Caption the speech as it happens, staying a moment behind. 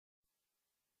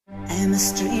I'm a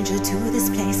stranger to this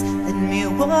place. Let me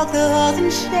walk the halls in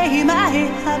shame. I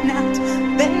have not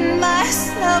been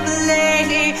myself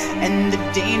lately, and the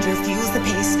danger fuels the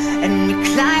pace, and we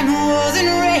climb walls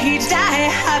enraged. I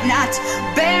have not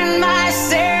been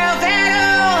myself at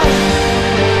all.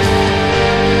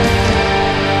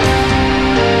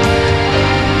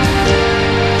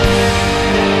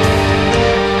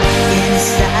 In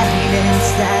silence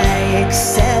I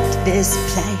accept this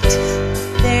plight.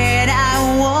 Then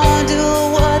I wonder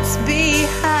what's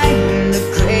behind the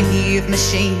grave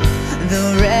machine, the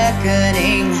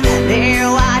reckoning. They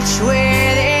watch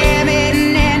with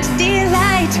imminent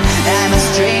delight. I'm a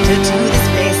stranger to this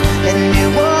place. Let me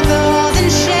walk the halls in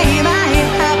shame. I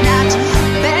have not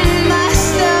been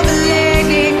myself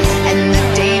lately, and the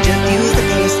danger fuels the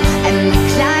pace, and we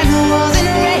climb the walls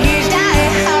enraged. I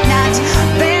have not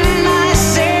been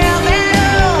myself at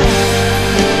all.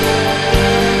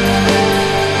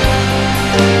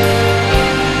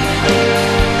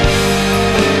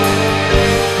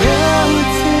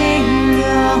 Floating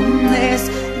on this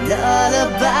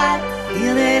lullaby,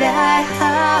 feel that I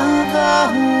have a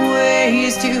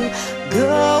ways to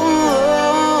go,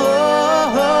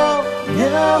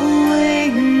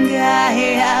 knowing I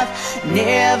have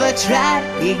never tried,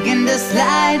 begin to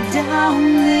slide down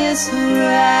this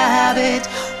rabbit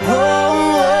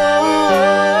hole.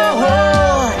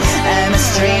 I'm a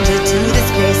stranger to this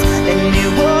place. Let me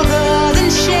walk the halls in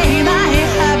shame. I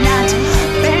have not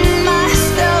been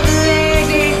myself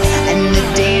lately, and the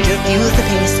danger fuels the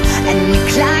pace, and we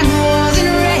climb walls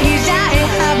enraged. I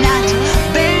have not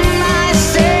been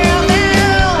myself at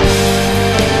all.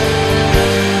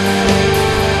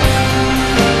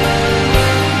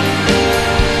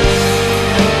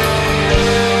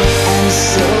 I'm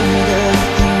sold a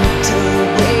futile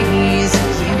ways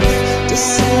of youth,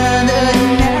 discern the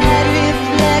night,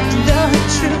 reflect the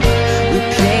truth. We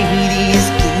play these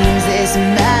games, this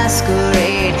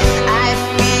masquerade. I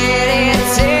feel it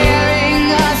tearing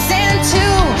us in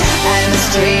two. I'm a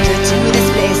stranger to this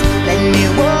place. Let me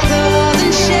walk the halls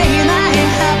in shame. I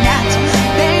have not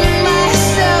been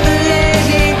myself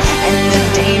lately, and the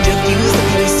danger fuels the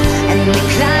pace, and we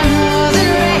climb walls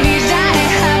enraged. I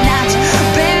have not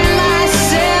been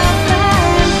myself.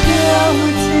 I'm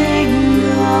floating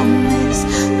on this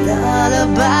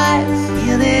lullaby.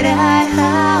 Feel that I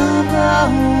have a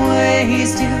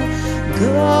ways to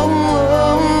go,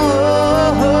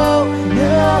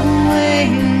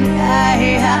 knowing I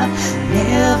have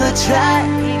never tried,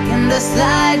 begin to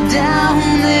slide down